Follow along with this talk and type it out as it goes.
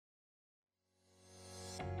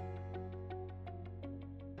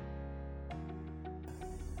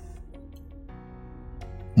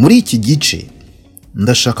Muri iki gice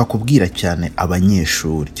ndashaka kubwira cyane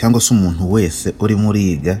abanyeshuri cyangwa se umuntu wese uri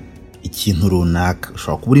muriga ikintu runaka.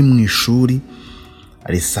 Ushobora kuba uri mu ishuri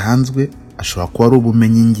risanzwe, ashobora kuba ari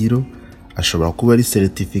ubumenyi ngiro, ashobora kuba ari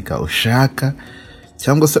certificate ushaka,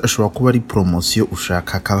 cyangwa se ashobora kuba ari promotion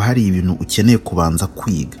ushaka. Hakaba hari ibintu ukeneye kubanza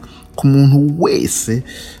kwiga. Ku muntu wese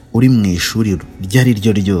uri mu ishuri ryari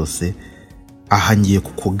ryo ryose, aha ngiye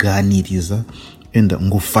kukuganiriza wenda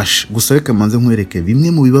ngufashe. Gusa reka manze nkwereke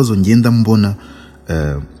bimwe mu bibazo ngenda mbona.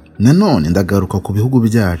 Nanone ndagaruka ku bihugu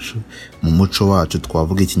byacu, mu muco wacu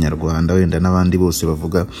twavuga ikinyarwanda, wenda n'abandi bose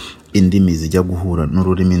bavuga indimi zijya guhura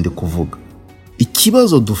n'ururimi ndi kuvuga.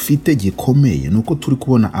 Ikibazo dufite gikomeye nuko turi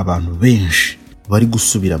kubona abantu benshi bari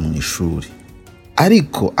gusubira mu ishuri,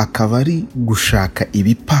 ariko akaba ari gushaka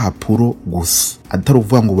ibipapuro gusa, atari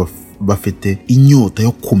uvuga ngo bafite inyota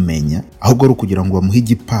yo kumenya, ahubwo ari kugira ngo bamuhe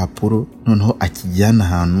igipapuro noneho akijyana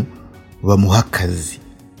ahantu bamuha akazi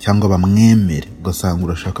cyangwa bamwemere. Ugasanga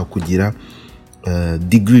urashaka kugira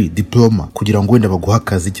degree, diploma, kugira ngo wenda baguha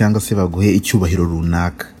akazi cyangwa se baguhe icyubahiro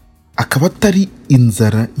runaka, akaba atari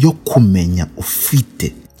inzara yo kumenya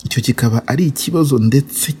ufite. Icyo kikaba ari ikibazo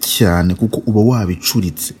ndetse cyane, kuko uba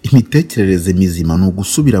wabicuritse. Imitekerereze mizima ni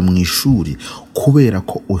ugusubira mu ishuri kubera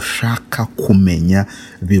ko ushaka kumenya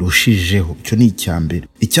birushijeho. Icyo ni icyambere.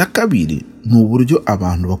 Icya kabiri ni uburyo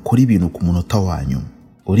abantu bakora ibintu ku munota wa nyuma.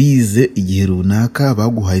 Urize igihe runaka,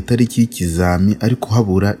 baguhaye itariki y'ikizami, ariko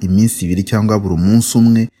habura iminsi 2 cyangwa habura umunsi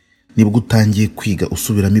umwe nibwo utangiye kwiga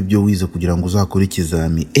usubiramo ibyo wize kugira ngo uzakore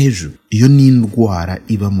ikizami ejo. Iyo ni indwara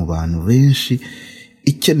iba mu bantu benshi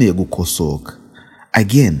ikeneye gukosoka.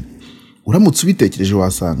 Again, uramutse ubitekereje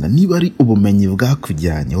wasanga niba ari ubumenyi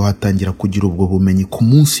bwakujyanye, watangira kugira ubwo bumenyi ku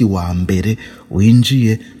munsi wa mbere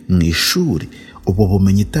winjiye mu ishuri. Ubwo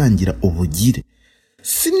bumenyi tangira ubugire.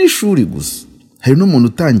 Si n'ishuri gusa, hari n'umuntu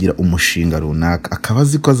utangira umushinga runaka akaba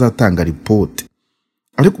azi ko azatanga report,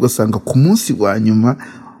 ariko ugasanga ku munsi wa nyuma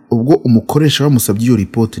ubwo umukoresha bamusabye iyo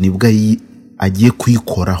report nibwo agiye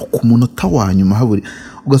kuyikora ku munota wa nyuma haburi,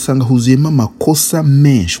 ugasanga huzuyemo amakosa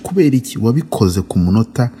menshi. Kubera iki? Wabikoze ku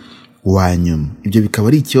munota wa nyuma. Ibyo bikaba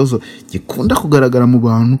ari ikibazo gikunda kugaragara mu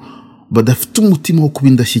bantu badafite umutima wo kuba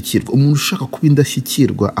indashyikirwa. Umuntu ushaka kuba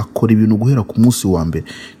indashyikirwa akora ibintu guhera ku munsi wa mbere.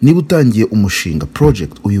 Niba utangiye umushinga,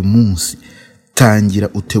 project, uyu munsi tangira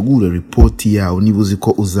utegure report yawe niba uzi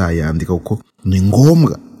ko uzayandika, kuko ni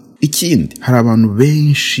ngombwa. Ikindi, hari abantu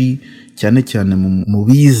benshi cyane cyane mu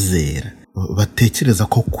bizera batekereza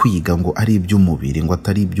ko kwiga ngo ari iby'umubiri, ngo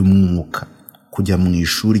atari iby'umwuka. Kujya mu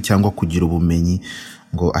ishuri cyangwa kugira ubumenyi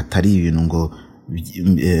ngo atari ibintu ngo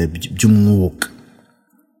by'umwuka.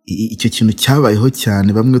 Icyo kintu cyabayeho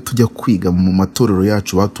cyane. Bamwe tujya kwiga mu matorero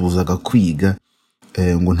yacu batubuzaga kwiga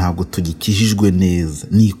ngo ntabwo tugikijijwe neza.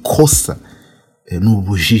 Ni ikosa, ni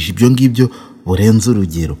ubujiji. Ibyo ngibyo burenze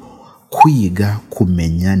urugero. Kwiga,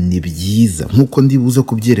 kumenya ni byiza, nkuko ndibuze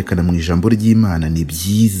kubyerekana mu ijambo ry'Imana. Ni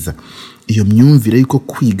byiza. Iyo myumvire yuko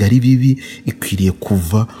kwiga ari bibi ikwiriye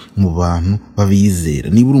kuva mu bantu babizera.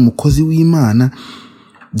 Niba uri umukozi w'Imana,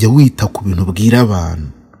 jya wita ku bintu ubwira abantu,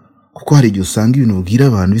 kuko hari igihe usanga ibintu ubwira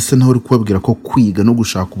abantu bisa naho uri kubabwira ko kwiga no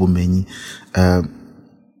gushaka ubumenyi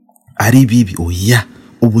ari bibi. Oya,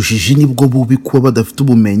 ubujiji nibwo bubi. Kuba badafite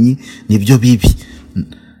ubumenyi nibyo bibi.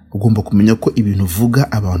 Ugomba kumenya ko ibintu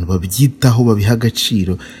uvuga abantu babyitaho, babiha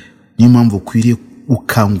agaciro. Niyo mpamvu ukwiriye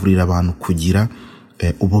gukangurira abantu kugira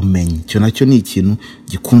ubumenyi. Icyo nacyo ni ikintu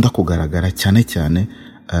gikunda kugaragara cyane cyane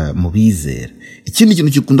mu bizera. Ikindi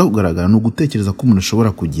kintu gikunda kugaragara ni ugutekereza ko umuntu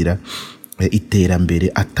ashobora kugira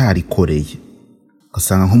iterambere atarikoreye.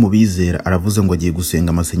 Ugasanga nko mu bizera aravuze ngo agiye gusenga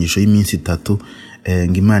amasengesho y'iminsi 3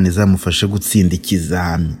 ngo Imana izamufashe gutsinda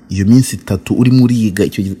ikizami. Iyo minsi 3 uri muriga,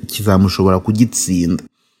 icyo kizami ushobora kugitsinda.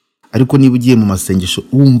 Ariko niba ugiye mu masengesho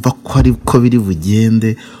wumva ko ari ko biri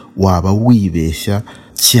bugende, waba wibeshya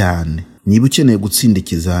cyane. Niba ukeneye gutsinda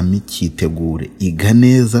ikizami, cyitegure, iga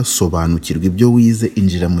neza, sobanukirwa ibyo wize,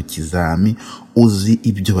 injira mu kizami uzi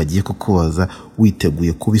ibyo bagiye kukubaza,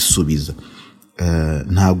 witeguye kubisubiza.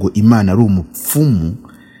 Ntago Imana ari umupfumu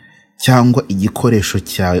cyangwa igikoresho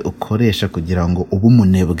cyawe ukoresha kugira ngo ube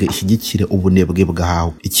umunebwe, ishyigikire ubunebwe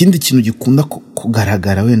bwawe. Ikindi kintu gikunda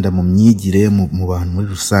kugaragara wenda mu myigire mu bantu muri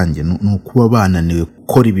rusange ni ukuba bananiwe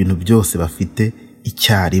gukora ibintu byose bafite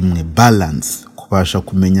icyarimwe. Balance, kubasha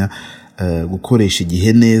kumenya gukoresha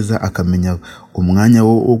igihe neza, akamenya umwanya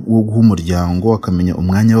wo guha umuryango, akamenya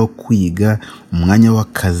umwanya wo kwiga, umwanya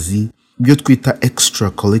w'akazi, ibyo twita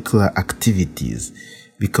extracurricular activities.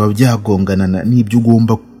 Bikaba byagongana n'ibyo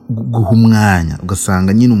ugomba guha umwanya.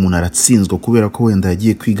 Ugasanga nyine umuntu aratsinzwe kubera ko wenda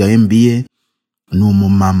yagiye kwiga MBA, ni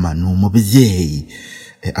umumama, ni umubyeyi,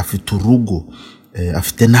 afite urugo, ugasanga nyine umuntu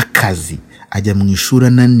afite n'akazi, ajya mu ishuri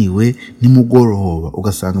ananiwe nimugoroba,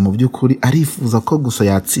 ugasanga mu by'ukuri arifuza ko gusa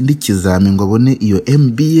yatsinda ikizami ngo abone iyo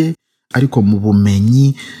MBA, ariko mu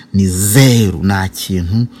bumenyi ni zero, nta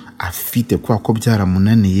kintu afite kubera ko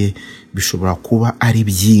byaramunaniye. Bishobora kuba ari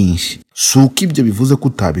byinshi. Si uko ibyo bivuze ko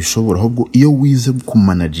utabishobora, ahubwo iyo wize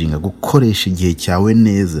kumanaginga, gukoresha igihe cyawe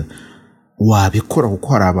neza, wabikora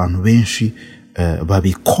kuko hari abantu benshi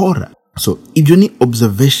babikora. So ibyo ni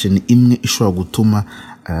observation imwe ishobora gutuma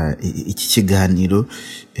iki kiganiro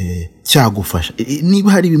cyagufasha.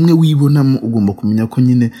 Niba hari bimwe wibonamo, ugomba kumenya ko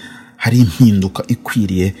nyine hari impinduka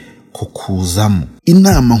ikwiriye kukuzamo.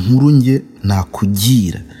 Inama nkuru nge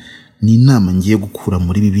nakugira ni inama ngiye gukura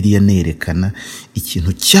muri Bibiliya, nerekana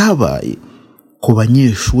ikintu cyabaye ku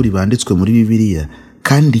banyeshuri banditswe muri Bibiliya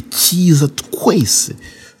kandi cyiza twese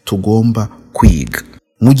tugomba kwiga.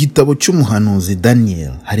 Mu gitabo cy'umuhanuzi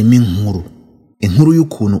Daniel harimo inkuru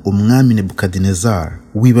y'ukuntu umwami Nebukadinezari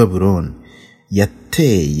w'i Babuloni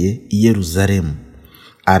yateye i Yerusalemu,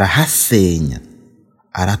 arahasenya,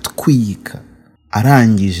 aratwika,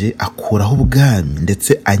 arangije akuraho ubwami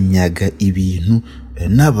ndetse anyaga ibintu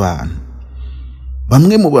n'abantu.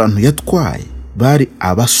 Bamwe mu bantu yatwaye bari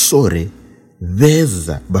abasore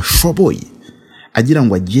beza bashoboye, agira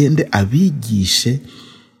ngo agende abigishe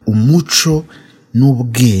umuco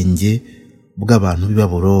n'ubwenge bw'abantu b'i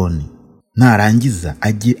Babuloni, narangiza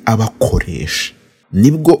ajye abakoresha.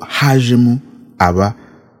 Nibwo hajemo aba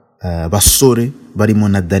basore barimo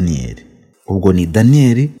na Daniyeli. Ubwo ni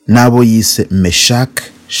Daniyeli n'abo yise Meshaki,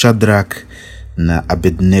 Shadraki na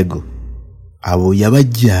Abednego. Abo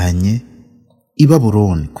yabajyanye i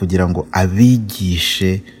Babuloni kugira ngo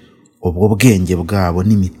abigishe ubwo bwenge bwabo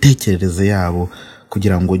n'imitekerereze yabo,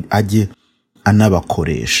 kugira ngo ajye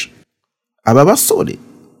anabakoresha. Aba basore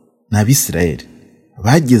n'Abisirayeli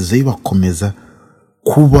bagezeyo bakomeza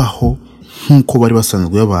kubaho nk'uko bari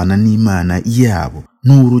basanzwe babana n'Imana yabo.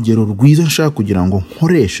 Ni urugero rwiza nshaka kugira ngo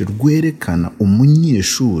nkoreshe rwerekana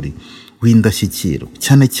umunyeshuri w'indashyikirwa,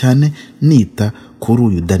 cyane cyane nita kuri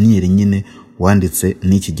uyu Daniyeli nyine wanditse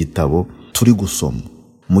n'iki gitabo turi gusoma.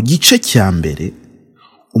 Mu gice cya mbere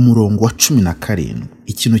umurongo wa 17,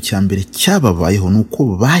 ikintu cya mbere cyababayeho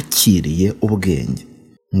nuko bakiriye ubwenge.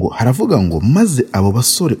 Ngo haravuga ngo maze abo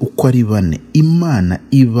basore uko ari 4 Imana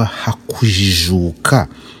ibaha kujijuka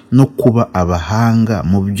no kuba abahanga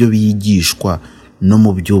mu byo bigishwa no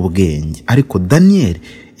mu by'ubwenge. Ariko Daniyeli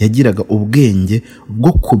yagiraga ubwenge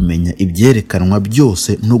bwo kumenya ibyerekanwa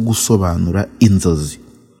byose no gusobanura inzozi.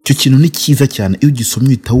 Icyo kintu ni cyiza cyane. Iyo ugisomye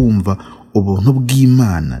uhita wumva ubuntu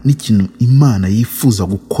bw'Imana n'ikintu Imana yifuza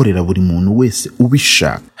gukorera buri muntu wese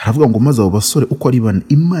ubishaka. Haravuga ngo maze abo basore uko ari 4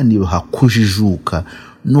 Imana ibaha kujijuka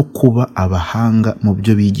no kuba abahanga mu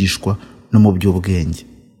byo bigishwa no mu by'ubwenge.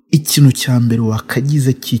 Ikintu cya mbere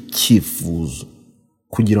wakagize cy'icyifuzo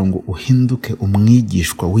kugira ngo uhinduke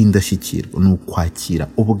umwigishwa w'indashyikirwa ni ukwakira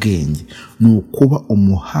ubwenge, ni ukuba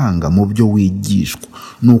umuhanga mu byo wigishwa,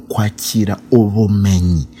 ni ukwakira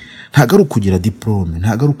ubumenyi. Ntabwo ari ukugira diplome,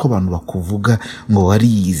 ntabwo ari uko abantu bakuvuga ngo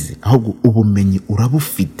warize, ahubwo ubumenyi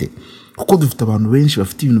urabufite. Kuko dufite abantu benshi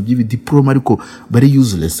bafite ibintu by'ibidiplome ariko bari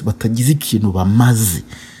useless, batagize ikintu bamaze.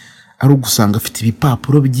 Ari ugusanga afite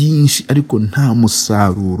ibipapuro byinshi ariko nta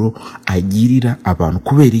musaruro agirira abantu.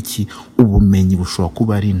 Kubera iki? Ubumenyi bushobora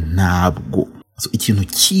kuba ari ntabwo. Ikintu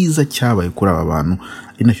cyiza cyabaye kuri aba bantu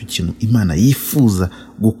ari nacyo kintu Imana yifuza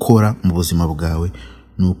gukora mu buzima bwawe,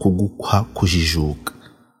 ni ukuguha kujijuka,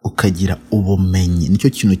 ukagira ubumenyi. Nicyo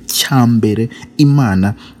kintu cya mbere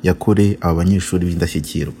Imana yakoreye aba banyeshuri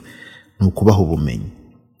b'indashyikirwa, ni ukubaha ubumenyi.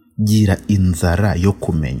 Gira inzara yo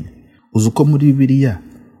kumenya. Uzi uko muri Bibiliya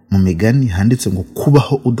mu migani handitse ngo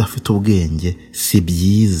kubaho udafite ubwenge si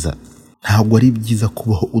byiza. Ntabwo ari byiza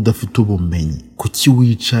kubaho udafite ubumenyi. Kuki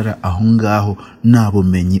wicara aho ngaho nta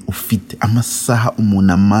bumenyi ufite? Amasaha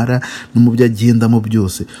umuntu amara no mu byo agendamo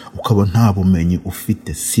byose ukaba nta bumenyi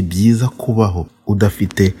ufite. Si byiza kubaho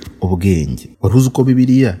udafite ubwenge. Wari uzi uko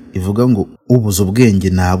Bibiliya ivuga ngo ubuze ubwenge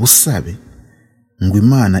nabusabe, ngo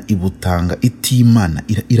Imana ibutanga itimana,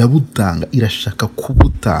 irabutanga, irashaka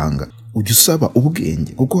kubutanga. Ujye usaba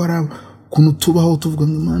ubwenge, kuko hari ukuntu tubaho tuvuga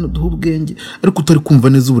ngo Imana duha ubwenge ariko utari kumva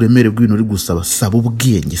neza uburemere bw'ibintu uri gusaba. Saba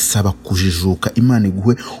ubwenge, saba kujijuka, Imana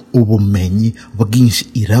iguhe ubumenyi bwinshi,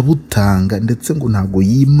 irabutanga. Ndetse ngo ntabwo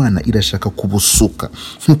y'Imana irashaka kubusuka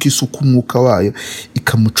nk'uko isuka umwuka wayo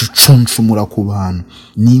ikamucuncumura ku bantu.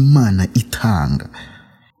 Ni Imana itanga.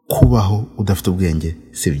 Kubaho udafite ubwenge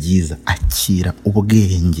si byiza. Akira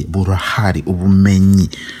ubwenge, burahari. Ubumenyi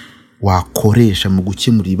wakoresha mu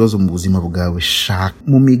gukemura ibibazo mu buzima bwawe. Shaka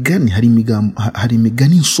mu migani, hari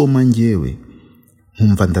imigani nsoma ngewe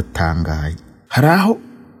nkumva ndatangaye. Hari aho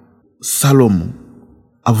Salomo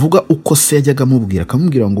avuga uko se yajyaga amubwira,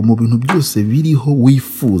 akamubwira ngo mu bintu byose biriho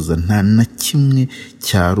wifuza nta na kimwe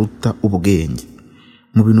cyaruta ubwenge.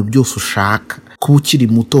 Mu bintu byose ushaka, kuba ukiri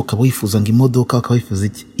muto ukaba wifuza ngo imodoka, ukaba wifuza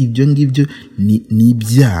iki, ibyo ngibyo ni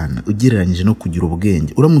ibyana ugereranyije no kugira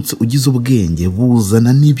ubwenge. Uramutse ugize ubwenge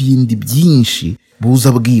buzana n'ibindi byinshi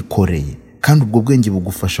buza bwikoreye, kandi ubwo bwenge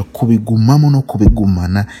bugufasha kubigumamo no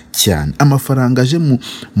kubigumana cyane. Amafaranga aje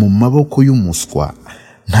mu maboko y'umuswa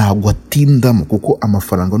ntabwo atindamo, kuko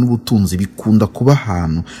amafaranga n'ubutunzi bikunda kuba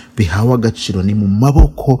ahantu bihawe agaciro ni mu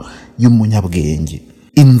maboko y'umunyabwenge.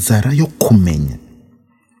 Inzara yo kumenya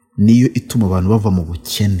niyo ituma abantu bava mu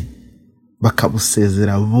bukene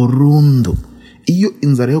bakabusezera burundu. Iyo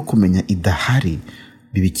inzara yo kumenya idahari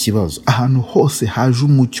biba ikibazo. Ahantu hose haje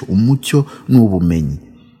umucyo n'ubumenyi,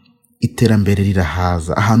 iterambere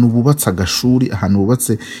rirahaza. Ahantu bubatse agashuri, ahantu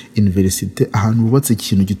bubatse universite, ahantu bubatse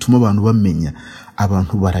ikintu gituma abantu bamenya,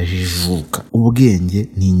 abantu barajijuka. Ubwenge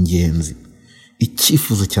ni ingenzi.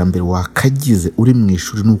 Icyifuzo cya mbere wakagize uri mu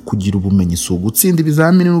ishuri ni ukugira ubumenyi, si ugutsinda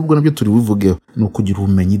ibizamini n'ubwo nabyo turi buvugeho, ni ukugira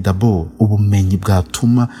ubumenyi d'abord, ubumenyi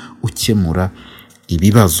bwatuma ukemura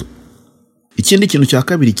ibibazo. Ikindi kintu cya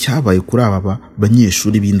kabiri cyabaye kuri aba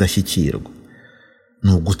banyeshuri b'indashyikirwa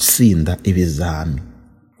ni ugutsinda ibizami,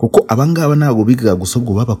 kuko abangaba ntabwo bigaga gusa,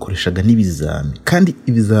 ubwo babakoreshaga n'ibizami, kandi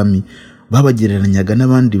ibizami babagereranyaga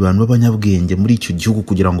n'abandi bantu b'abanyabwenge muri icyo gihugu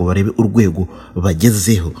kugira ngo barebe urwego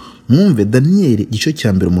bagezeho. Mwumve Daniyeli igice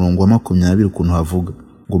cya 1 umurongo wa 20 ukuntu havuga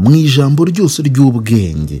ngo mu ijambo ryose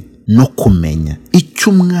ry'ubwenge no kumenya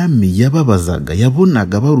icyo umwami yababazaga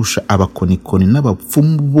yabonaga barusha abakonikoni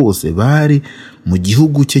n'abapfumu bose bari mu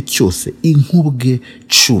gihugu cye cyose inkubwe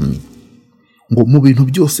 10. Ngo mu bintu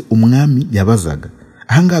byose umwami yabazaga,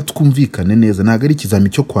 ahangaha twumvikane neza, ntabwo ari ikizami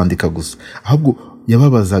cyo kwandika gusa, ahubwo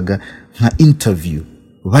yababazaga nka interview,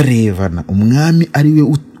 barebana. Umwami ari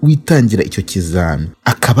we witangira icyo kizami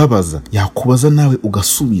akababaza, yakubaza nawe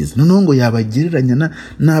ugasubiza. Noneho ngo yabagereranya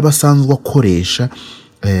n'abasanzwe akoresha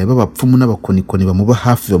b'abapfumu n'abakonikoni bamuba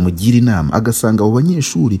hafi bamugira inama, agasanga abo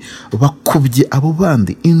banyeshuri bakubye abo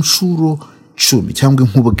bandi inshuro 10 cyangwa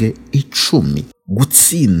inkubwe 10.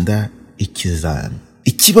 Gutsinda ikizami,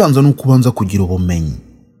 ikibanza ni ukubanza kugira ubumenyi,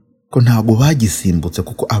 ko ntabwo bagisimbutse,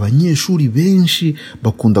 kuko abanyeshuri benshi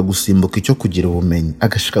bakunda gusimbuka icyo kugira ubumenyi,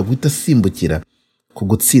 agashaka guhita asimbukira ku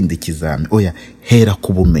gutsinda ikizami. Oya, hera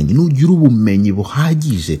ku bumenyi. Nugira ubumenyi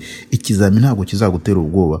buhagije, ikizami ntabwo kizagutera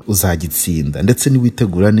ubwoba, uzagitsinda. Ndetse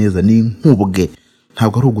niwitegura neza, ni inkubwe,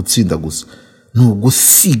 ntabwo ari ugutsinda gusa, ni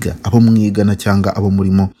ugusiga abo mwigana cyangwa abo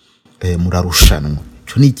murimo murarushanwa.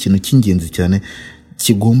 Cyo ni ikintu cy'ingenzi cyane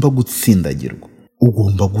kigomba gutsindagirwa.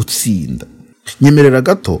 Ugomba gutsinda. Nyemerera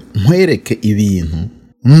gato nkwereke ibintu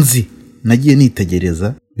nzi nagiye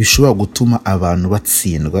nitegereza bishobora gutuma abantu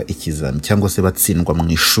batsindwa ikizami cyangwa se batsindwa mu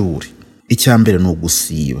ishuri. Icya mbere ni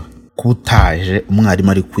ugusiba, kutaje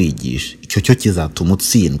umwarimu ari kwigisha, icyo cyo kizatuma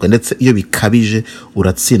utsindwa, ndetse iyo bikabije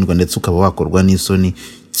uratsindwa ndetse ukaba wakorwa n'isoni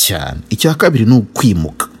cyane. Icya kabiri ni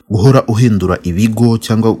ukwimuka, guhora uhindura ibigo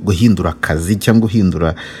cyangwa guhindura akazi cyangwa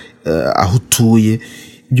uhindura aho utuye.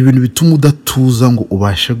 Ibyo bintu bituma udatuza ngo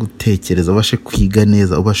ubashe gutekereza, ubashe kwiga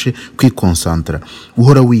neza, ubashe kwikonsantra.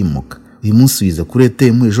 Uhora wimuka, uyu munsi wize kuri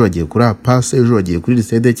ETM, ejo wagiye kuri APAS, ejo wagiye kuri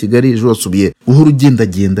Lycée de Kigali, ejo wasubiye. Uhora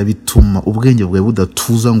ugendagenda bituma ubwenge bwawe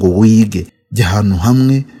budatuza ngo wige. Jya ahantu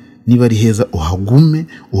hamwe, niba ari heza uhagume,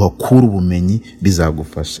 uhakura ubumenyi,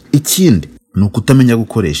 bizagufasha. Ikindi ni ukutamenya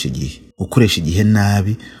gukoresha igihe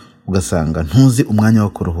nabi, ugasanga ntuzi umwanya wo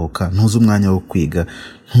kuruhuka, ntuzi umwanya wo kwiga,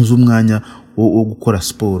 ntuzi umwanya wo gukora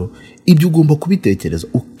siporo. Ibyo ugomba kubitekereza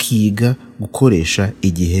ukiga gukoresha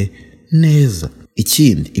igihe neza.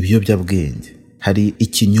 Ikindi, ibiyobyabwenge. Hari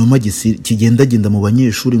ikinyoma kigendagenda mu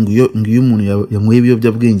banyeshuri ngo iyo umuntu yanyweye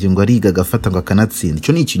ibiyobyabwenge ngo ariga agafata ngo akanatsinda.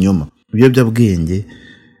 Icyo ni ikinyoma. Ibiyobyabwenge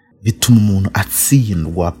bituma umuntu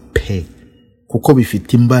atsindwa pe, kuko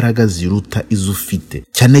bifite imbaraga ziruta izo ufite,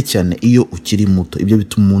 cyane cyane iyo ukiri muto. Ibyo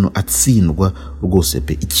bituma umuntu atsindwa rwose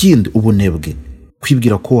pe. Ikindi, ubunebwe,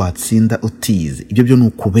 kwibwira ko watsinda utize. Ibyo byo ni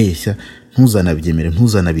ukubeshya, ntuzanabyemere,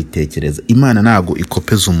 ntuzanabitekereza. Imana ntago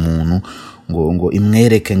ikopeza umuntu ngo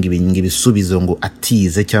imwereke ngo ibisubizo ngo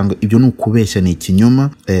atize, cyangwa ibyo ni ukubeshya, ni ikinyoma.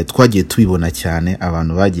 Twagiye tubibona cyane,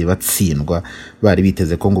 abantu bagiye batsindwa bari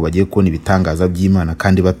biteze ko ngo bagiye kubona ibitangaza by'Imana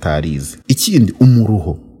kandi batarize. Ikindi,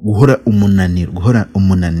 umuruho, guhora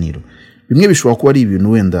umunaniro. Bimwe bishobora kuba ari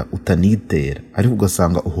ibintu wenda utanitera, ariko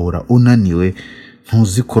ugasanga uhora unaniwe,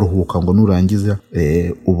 ntuzi kuruhuka ngo nurangiza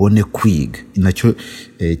ubone kwiga. Nacyo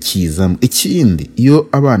kizamo. Ikindi, iyo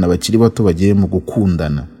abana bakiri bato bagiye mu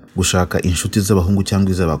gukundana, gushaka inshuti z'abahungu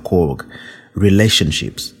cyangwa iz'abakobwa,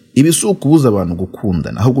 relationships, ibi si ukubuza abantu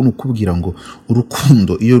gukundana, ahubwo ni ukubwira ngo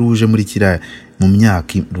urukundo iyo ruje muri kiriya mu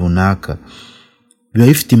myaka runaka biba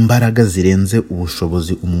bifite imbaraga zirenze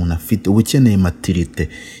ubushobozi umuntu afite. Uba ukeneye maturite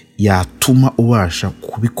yatuma ubasha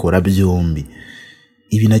kubikora byombi.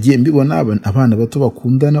 Ibi nagiye mbibona abana bato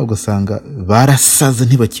bakundana ugasanga barasaze,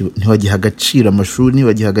 ntibagiha agaciro amashuri,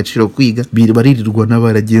 ntibagiha agaciro kwiga, baririrwa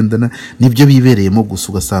n'abaragendana nibyo bibereyemo gusa,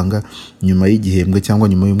 ugasanga nyuma y'igihembwe cyangwa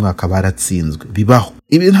nyuma y'umwaka baratsinzwe. Bibaho.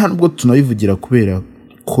 Ibi nta nubwo tunabivugira kubera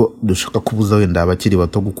ko dushaka kubuza wenda abakiri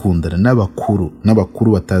bato gukundana.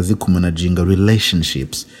 N'abakuru batazi kumanaginga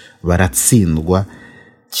relationships baratsindwa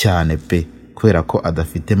cyane pe, kubera ko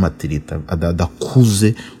adafite maturite,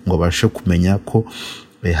 adakuze ngo abashe kumenya ko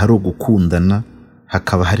hari ugukundana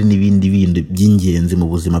hakaba hari n'ibindi by'ingenzi mu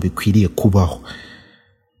buzima bikwiriye kubaho.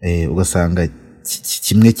 Ugasanga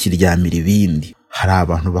kimwe kiryamira ibindi. Hari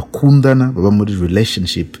abantu bakundana baba muri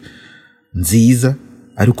relationship nziza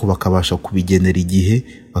ariko bakabasha kubigenera igihe,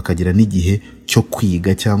 bakagira n'igihe cyo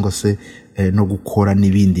kwiga cyangwa se no gukora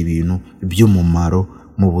n'ibindi bintu by'umumaro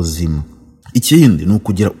mu buzima. Ikindi ni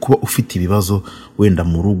kuba ufite ibibazo wenda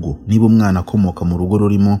mu rugo. Niba umwana akomoka mu rugo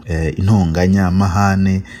rurimo intonganya,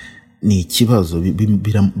 amahane, ni ikibazo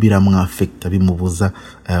biramwafekta, bimubuza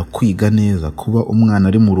kwiga neza. Kuba umwana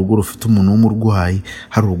ari mu rugo rufite umuntu w'umurwayi,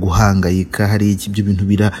 hari uguhangayika, hari ibyo bintu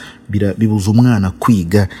bibuza umwana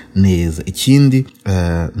kwiga neza. Ikindi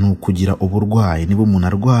ni ukugira uburwayi. Niba umuntu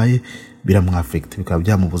arwaye biramwafekta, bikaba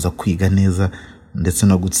byamubuza kwiga neza ndetse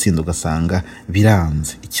no gutsinda, ugasanga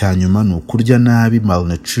biranze. Icyanyuma ni ukurya nabi,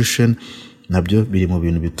 malnutrition, nabyo biri mu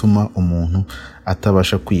bintu bituma umuntu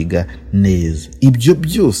atabasha kwiga neza. Ibyo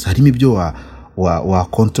byose harimo ibyo wa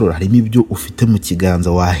control, harimo ibyo ufite mu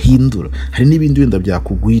kiganza wahindura, hari n'ibindi wenda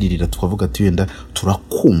byakugwiririra tukavuga ati wenda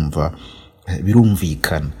turakumva,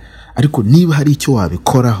 birumvikana. Ariko niba hari icyo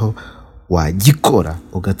wabikoraho wagikora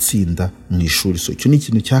ugatsinda mu ishuri. So icyo ni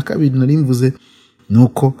ikintu cya kabiri nari mvuze,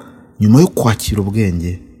 nuko nyuma yo kwakira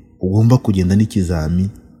ubwenge ugomba kugenda n'ikizami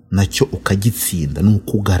nacyo ukagitsinda. Ni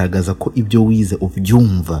ukugaragaza ko ibyo wize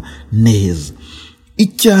ubyumva neza.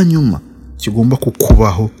 Icyanyuma kigomba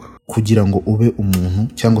kukubaho kugira ngo ube umuntu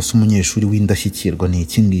cyangwa se umunyeshuri w'indashyikirwa ni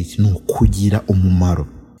iki ngiki: ni ukugira umumaro,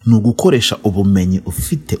 ni ugukoresha ubumenyi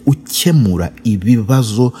ufite ukemura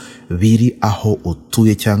ibibazo biri aho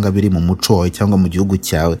utuye cyangwa biri mu muco wawe cyangwa mu gihugu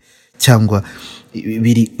cyawe cyangwa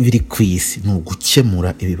biri ku isi. Ni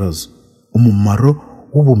ugukemura ibibazo. Umumaro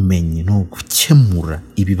w'ubumenyi ni ugukemura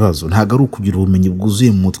ibibazo. Ntabwo ari ukugira ubumenyi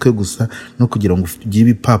bwuzuye mu mutwe gusa, no kugira ngo ugire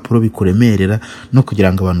ibipapuro bikuremerera, no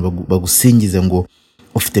kugira ngo abantu bagusingize ngo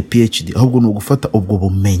ufite PhD. Ahubwo ni ugufata ubwo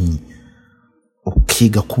bumenyi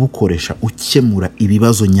ukiga kubukoresha ukemura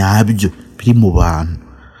ibibazo nyabyo biri mu bantu.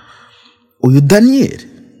 Uyu Daniel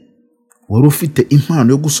wari ufite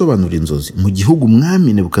impano yo gusobanura inzozi. Mu gihugu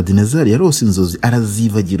umwami Nebukadinezari yarose inzozi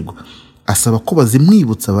arazibagirwa, asaba ko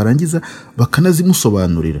bazimwibutsa barangiza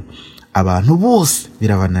bakanazimusobanurira. Abantu bose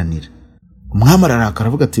birabananira. Umwami ararakara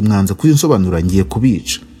avuga ati mwanze kuzinsobanura ngiye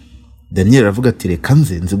kubica. Daniel aravuga ati reka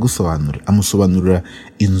nzi gusobanura. Amusobanurira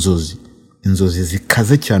inzozi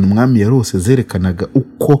zikaze cyane umwami yarose, zerekanaga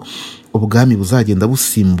uko ubwami buzagenda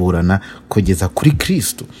busimburana kugeza kuri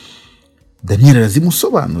Kristo. Daniel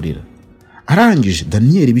arazimusobanurira. Arangije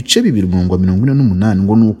Daniel ibice 248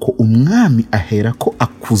 ngo nuko umwami ahera ko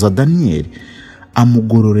akuza Daniel,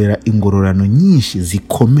 amugororera ingororano nyinshi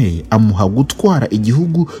zikomeye, amuha gutwara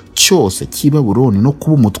igihugu cyose cy'i Babuloni no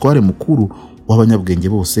kuba umutware mukuru w'abanyabwenge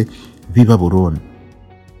bose b'i Babuloni.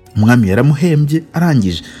 Umwami yaramuhembye,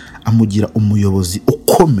 arangije amugira umuyobozi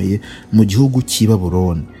ukomeye mu gihugu cy'i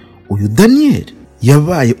Babuloni. Uyu Daniel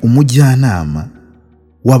yabaye umujyanama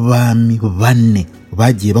w'abami 4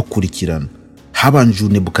 bagiye bakurikirana. Habanje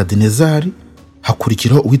Nebukadinezari,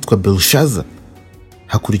 hakurikiraho uwitwa Belshaza,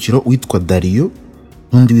 hakurikiraho uwitwa Dariyo,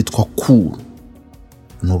 n'undi witwa Kuru.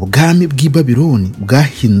 Ni ubwami bw'i Babuloni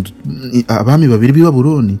abami 2 b'i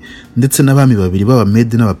Babuloni ndetse n'abami 2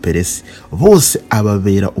 b'Abamede n'Abaperesi, bose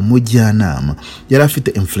ababera umujyanama. Yari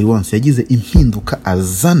afite influence, yagize impinduka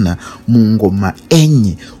azana mu ngoma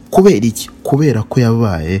enye. Kubera iki? Kubera ko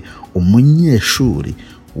yabaye umunyeshuri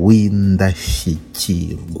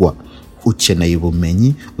w'indashyikirwa. Ukeneye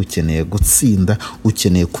ubumenyi, ukeneye gutsinda,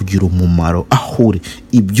 ukeneye kugira umumaro aho uri.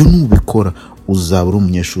 Ibyo nubikora uzaba uri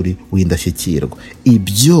umunyeshuri w'indashyikirwa.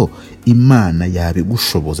 Ibyo Imana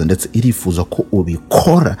yabigushoboza ndetse irifuza ko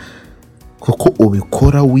ubikora, kuko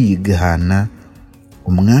ubikora wigana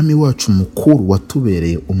umwami wacu mukuru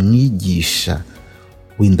watubereye umwigisha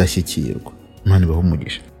w'indashyikirwa. Imana ibahe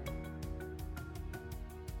umugisha.